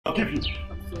Forgive you?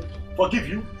 Forgive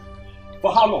you?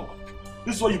 For how long?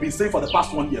 This is what you've been saying for the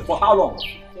past 1 year. For how long?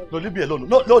 No, leave me alone.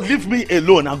 No, leave me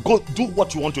alone and go do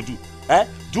what you want to do. Eh?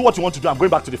 Do what you want to do. I'm going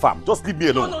back to the farm. Just leave me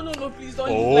alone. No, please don't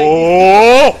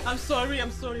leave like this. I'm sorry,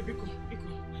 Biko.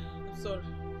 I'm sorry.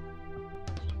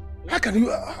 How can you,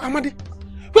 Amadi?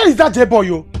 Where is that J-boy,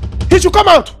 yo? He should come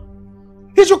out.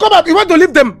 He should come out. You want to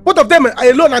leave them, both of them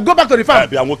alone and go back to the farm.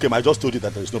 I'm okay. I just told you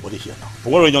that there is nobody here now.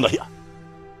 Where are you here?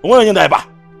 Where are you?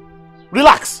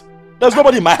 Relax. There's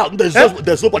nobody in my house.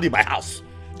 There's nobody in my house.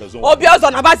 Go. So how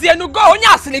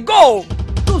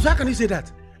can you say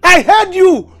that? I heard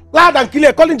you loud and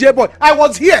clear calling J-boy. I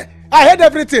was here. I heard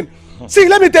everything. See,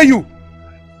 let me tell you.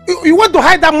 You want to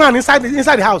hide that man inside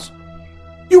the house.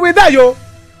 You were there, yo.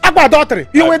 Abba daughter.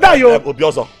 You were there, yo.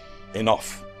 Obiozo,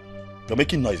 enough. You're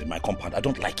making noise in my compound. I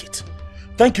don't like it.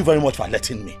 Thank you very much for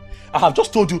letting me. I have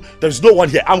just told you there's no one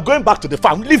here. I'm going back to the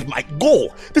farm. Leave my go.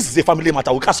 This is a family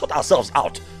matter. We can sort ourselves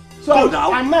out. So go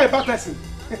now. I'm not a bad person.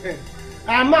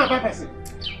 I'm not a bad person.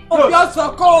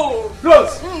 Obiozo, go.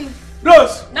 Rose.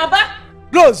 Naba.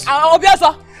 Rose.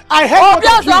 Obiozo. I heard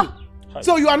Obiozo.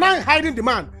 So you are not hiding the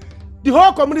man. The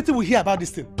whole community will hear about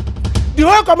this thing. The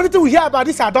whole community will hear about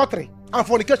this adultery and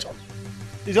fornication.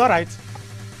 Is it alright?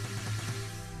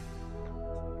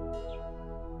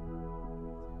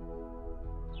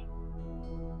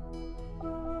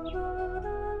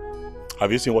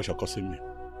 Have you seen what you're causing me?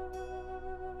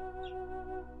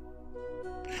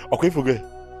 Okay, forget.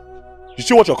 You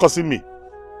see what you're causing me?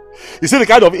 You see the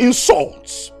kind of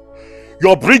insults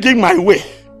you're bringing my way.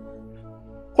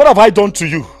 What have I done to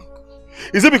you?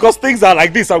 Is it because things are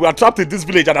like this and we are trapped in this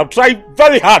village and I'm trying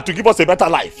very hard to give us a better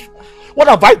life? What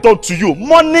have I done to you?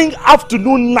 Morning,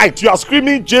 afternoon, night, you are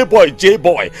screaming J-boy,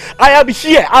 J-boy. I am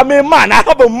here, I'm a man, I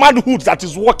have a manhood that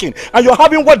is working and you're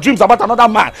having wet dreams about another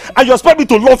man and you expect me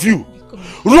to love you.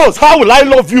 Rose, how will I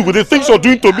love you with the things you're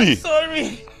doing to me?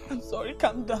 I'm sorry,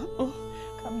 calm down.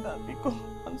 Calm down, Biko.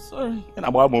 I'm sorry.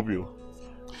 I'm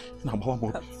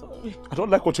sorry. I don't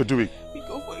like what you're doing.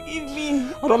 Biko, forgive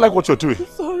me. I don't like what you're doing. I'm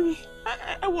sorry.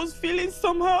 I was feeling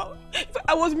somehow.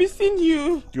 I was missing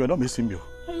you. You were not missing me.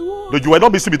 I was. No, you were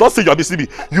not missing me. Don't say you are missing me.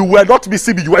 You were not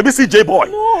missing me. You were missing J-boy.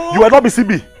 No. You were not missing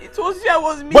me. It was you I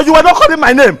was missing. But you were not calling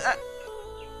my name.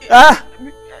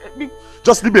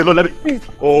 Just leave me alone. Let me.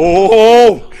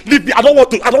 Oh, leave me. I don't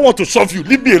want to shove you.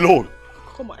 Leave me alone.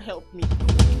 Come on, help me.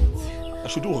 I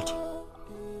should do what?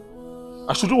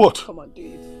 I should do what? Come on, do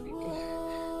it.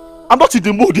 I'm not in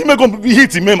the mood. You may go be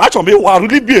hitting me.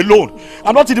 Leave me alone.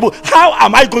 I'm not in the mood. How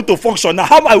am I going to function now?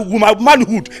 How will my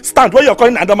manhood stand when you're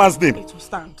calling another man's name? It will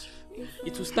stand.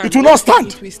 It will stand. It will not stand.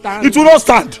 It will stand. It will not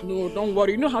stand. No, don't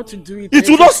worry. You know how to do it. It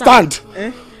will not stand.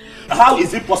 How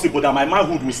is it possible that my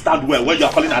manhood will stand well when you're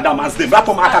calling another man's name? I'm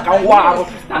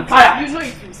tired. You know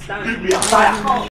it will stand. Leave me, I'm tired.